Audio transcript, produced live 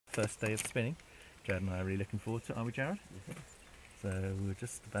first day of spinning. Jared and I are really looking forward to it, aren't we, Jared? So we're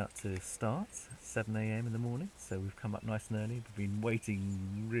just about to start, 7 AM in the morning, so we've come up nice and early. We've been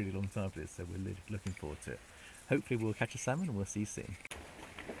waiting a really long time for this, so we're really looking forward to it. Hopefully we'll catch a salmon and we'll see you soon.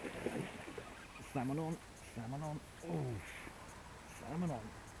 Salmon on, salmon on, oh, salmon on,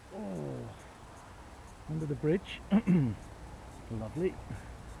 oh, under the bridge, lovely.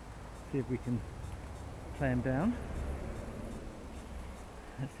 See if we can play him down.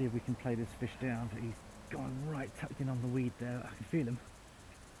 Let's see if we can play this fish down. He's gone right tucked in on the weed there. I can feel him.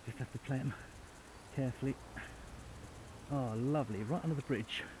 Just have to play him carefully. Oh, lovely, right under the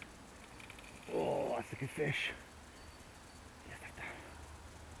bridge. Oh, that's a good fish. Just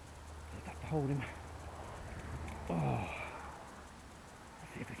have to hold him. Oh,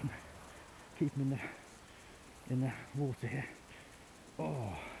 let's see if we can keep him in the water here.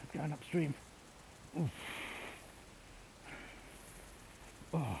 Oh, it's going upstream. Oof.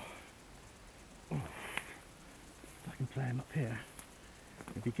 Oh. Oh. If I can play him up here,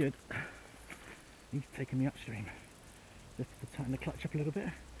 it'd be good. He's taking me upstream. Just have to tighten the clutch up a little bit.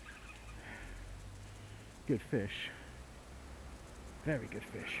 Good fish. Very good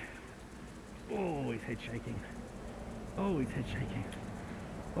fish. Oh, he's head shaking. Oh, he's head shaking.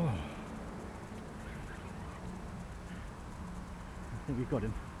 Oh. I think we've got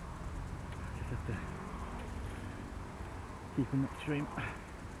him. Just have to keep him upstream.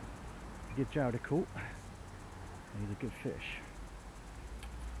 Give Jared a call. He's a good fish.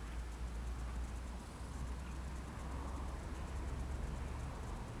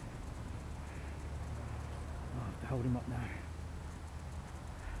 I'll have to hold him up now.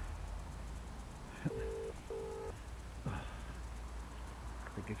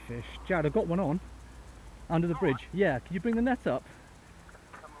 That's a good fish. Jared, I've got one on. Under the bridge. Yeah, can you bring the net up?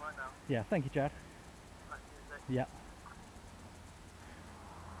 Right now. Yeah, thank you, Jared. Yeah.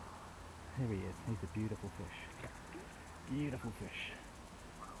 Here he is. He's a beautiful fish. Beautiful fish.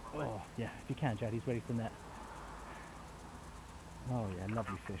 Oh, yeah, if you can, Jared, he's ready for the net. Oh, yeah,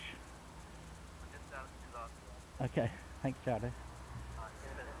 lovely fish. Okay, thanks, Jared. See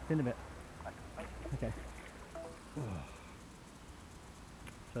you in a bit. Okay. Oh.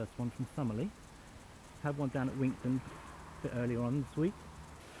 First one from Summerley. Had one down at Winkton a bit earlier on this week.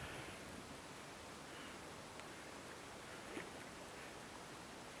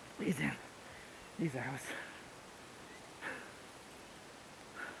 He's in. He's ours.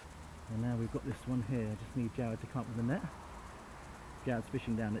 And now we've got this one here. I just need Jared to come up with the net. Jared's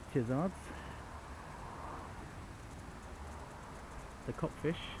fishing down at Tizard's. The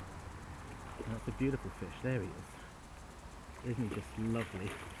cockfish. That's a beautiful fish. There he is. Isn't he just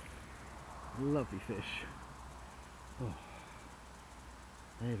lovely? Lovely fish. Oh.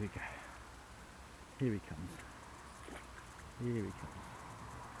 There we go. Here he comes. Here he comes.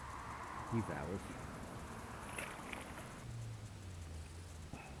 He's ours.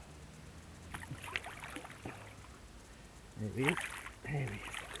 There he is. There he is.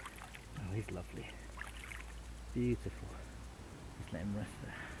 Oh, he's lovely. Beautiful. Just let him rest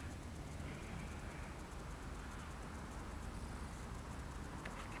there.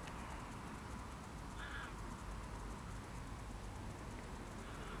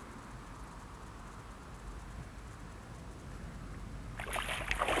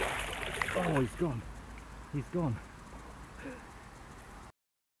 Oh, he's gone. He's gone.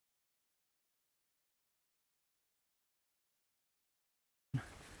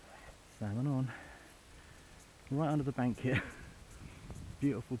 Salmon on. Right under the bank here.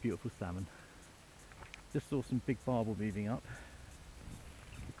 Beautiful, beautiful salmon. Just saw some big barbel moving up.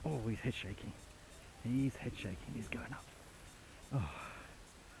 Oh, he's head shaking. He's head shaking. He's going up. Oh.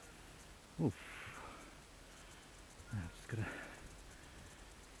 Oof. Now I've just got to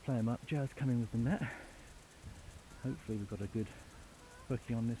play him up. Jared's coming with the net. Hopefully we've got a good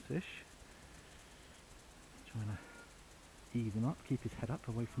hooking on this fish. Trying to ease him up, keep his head up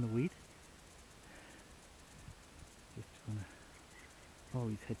away from the weed. Just trying to... Oh,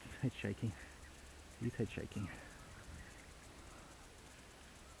 he's head shaking. He's head shaking.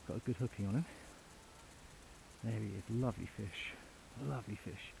 Got a good hooking on him. There he is. Lovely fish. Lovely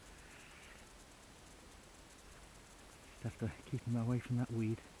fish. Just have to keep him away from that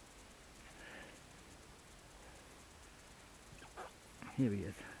weed. Here he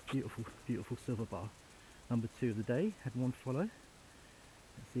is. Beautiful, beautiful silver bar. Number 2 of the day. Had one follow.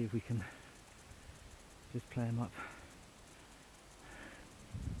 Let's see if we can just play him up.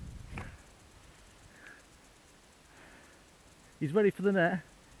 He's ready for the net.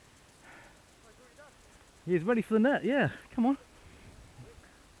 He's ready for the net, yeah. Come on.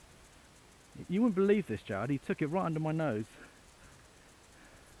 You wouldn't believe this, Jared. He took it right under my nose.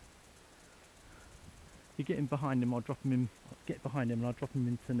 you get in behind him, I'll drop him in. Get behind him and I'll drop him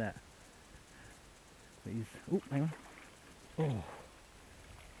into the net. But he's, oh, hang on.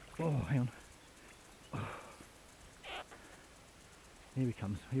 Oh, hang on. Oh. Here he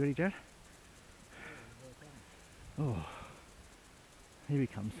comes. Are you ready, Jared? Oh, here he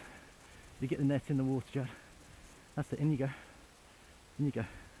comes. You get the net in the water, Jared. That's it. In you go. In you go.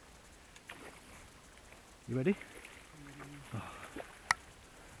 You ready? Oh.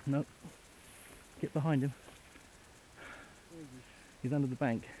 No. Get behind him. He's under the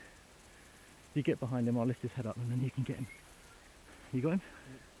bank. You get behind him, I'll lift his head up and then you can get him. You got him?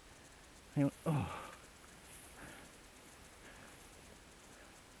 Hang on. Oh.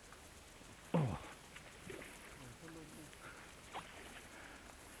 Oh.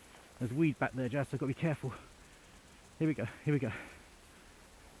 There's weed back there, Jazz, so I've got to be careful. Here we go, here we go.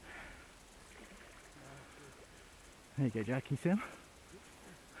 There you go, Jack, can you see him?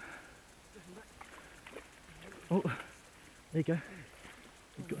 Oh, there you go.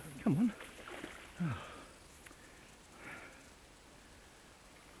 Come on. Oh.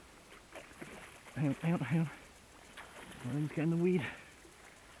 Hang on, hang on, hang on. Oh, he's getting the weed.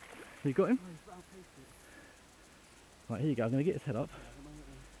 You got him? Right, here you go. I'm going to get his head up.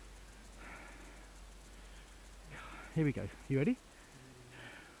 Here we go. You ready?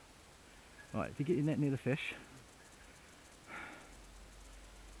 Right, if you get your net near the fish.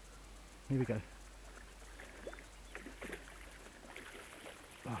 Here we go.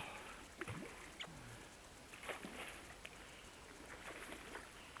 Oh.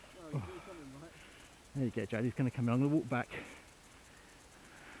 Oh. There you go, Jad. He's going to come in. I'm going to walk back.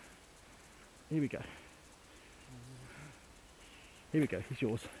 Here we go. Here we go. He's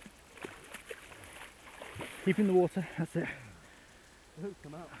yours. Keep in the water. That's it. The hook's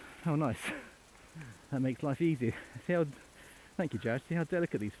come out. Oh, nice. That makes life easy. See how? Thank you, Jad. See how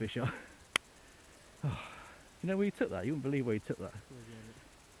delicate these fish are. Oh. You know where you took that? You wouldn't believe where you took that.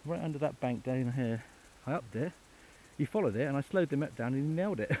 Right under that bank down here. I upped it. He followed it, and I slowed the mep down, and he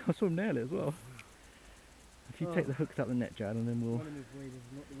nailed it. I saw him nail it as well. If you take the hooks out the net, Jad, and then we'll. One of his waders is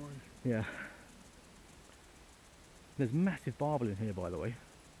not the one. Yeah. There's massive barbel in here, by the way.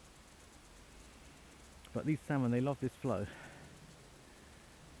 But these salmon, they love this flow.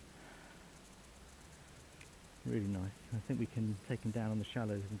 Really nice. I think we can take them down on the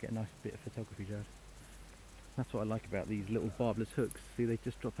shallows and get a nice bit of photography, Jared. That's what I like about these little barbless hooks. See, they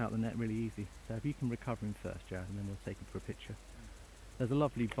just drop out the net really easy. So if you can recover him first, Jared, and then we'll take him for a picture. There's a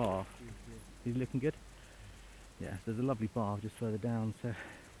lovely bar. He's looking good? Yeah, there's a lovely bar just further down, so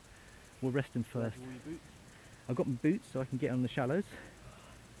we'll rest him first. I've got my boots so I can get on the shallows.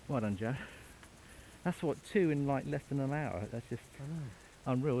 Well done, Jared. That's what, 2 in like less than an hour. That's just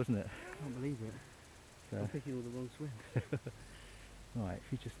unreal, isn't it? I can't believe it. So. I'm picking all the wrong swims. Right,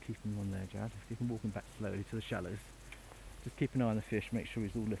 if you just keep him on there, Jad, if you can walk him back slowly to the shallows. Just keep an eye on the fish, make sure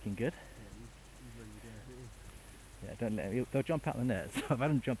he's all looking good. Yeah, don't let him, they'll jump out the net. So I've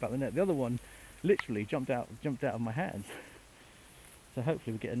had him jump out the net. The other one literally jumped out of my hands. So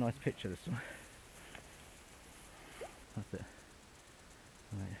hopefully we get a nice picture this one. That's it.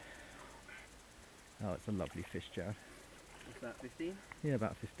 Right. Oh, it's a lovely fish, Jared. It's about 15? Yeah,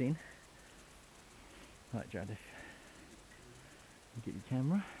 about 15. Right, Jared, if you get your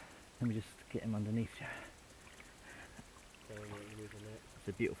camera, let me just get him underneath you. It's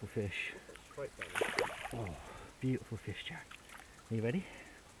a beautiful fish. Oh, beautiful fish, Jack. Are you ready?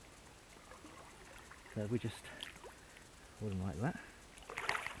 So we just hold him like that.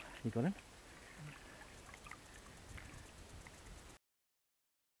 You got him?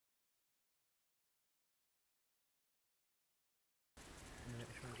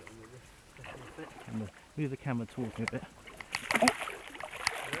 Move the camera towards me a bit. Oh.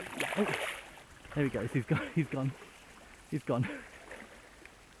 Oh. There he goes. He's gone. He's gone. He's gone.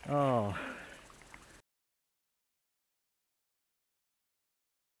 Oh.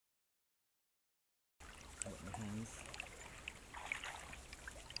 I've got my hands.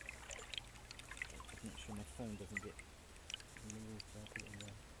 Make sure my phone doesn't get in the water. I'll put it in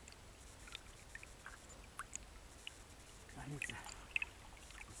there. I need to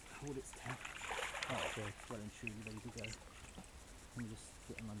just hold its tail. Oh, okay, it's well and truly ready to go. Let me just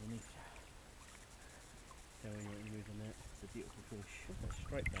get them underneath. Going and moving it. It's a beautiful fish. That's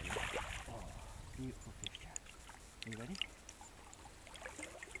straight down. Oh, beautiful fish, Jack. Are you ready?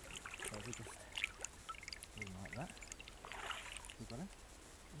 So we just do them like that. You got him?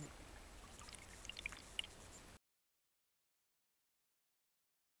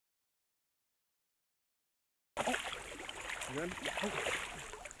 Oh.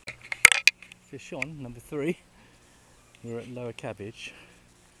 Fish on, number 3. We're at Lower Cabbage,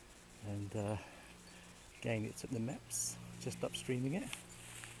 and Again, it's at the mepps, just upstreaming it.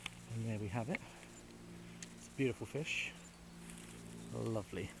 And there we have it. It's a beautiful fish.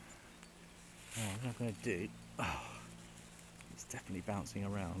 Lovely. Oh, what I'm going to do, it's definitely bouncing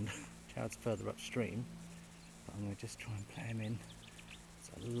around. Jared's further upstream, but I'm going to just try and play him in. It's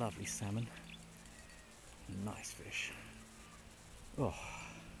a lovely salmon. Nice fish. Oh,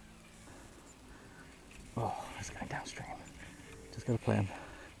 it's going downstream. Just got to play him.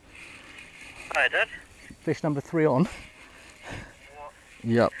 Hi, Dad. Fish number 3 on. What?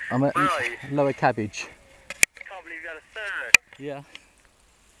 Yep, I'm at Where are you? lower cabbage. I can't believe you had a third. Yeah.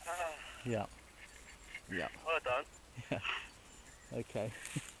 Ah, Yeah. Yeah. well done. Yeah. Okay.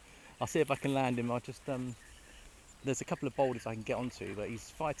 I'll see if I can land him. I'll just there's a couple of boulders I can get onto, but he's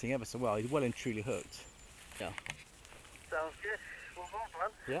fighting ever so well. He's well and truly hooked. Yeah. Sounds good. Well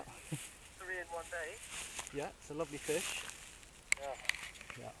done. Yeah. 3 in one day. Yeah, it's a lovely fish. Yeah.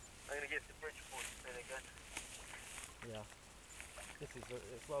 Yeah. I'm going to give the bridge a spin again. Yeah.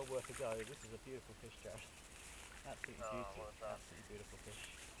 It's well worth a go. This is a beautiful fish, Jared. Absolutely beautiful. Well done. Absolutely beautiful fish.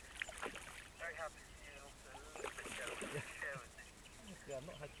 Very happy to see you also a little bit jealous to share with me. Yeah, I've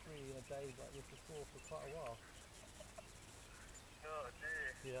not had 3 in a day like this before for quite a while. Oh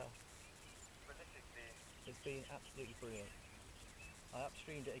dear. Yeah. Prolifically. It's been absolutely brilliant. I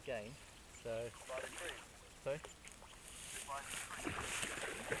upstreamed it again, so... By the tree. Sorry? By the tree.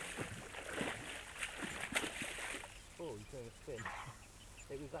 Oh, he's doing a spin.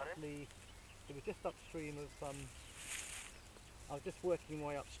 It was actually... It was just upstream of... I was just working my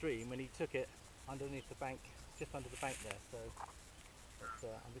way upstream when he took it underneath the bank, just under the bank there, so...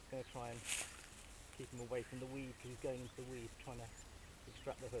 But, I'm just going to try and keep him away from the weed, because he's going into the weed, trying to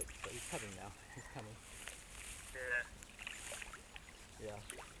extract the hooks, but he's coming now. He's coming. Yeah. Yeah.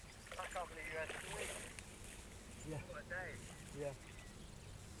 I can't believe you had 3. Yeah. What a day. Yeah.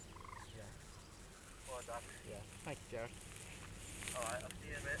 Yeah. Well done. Yeah. Thank you, Jared. Alright, I'll see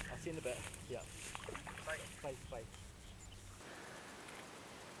you in a bit. I'll see you in a bit. Yeah. Bye. Bye.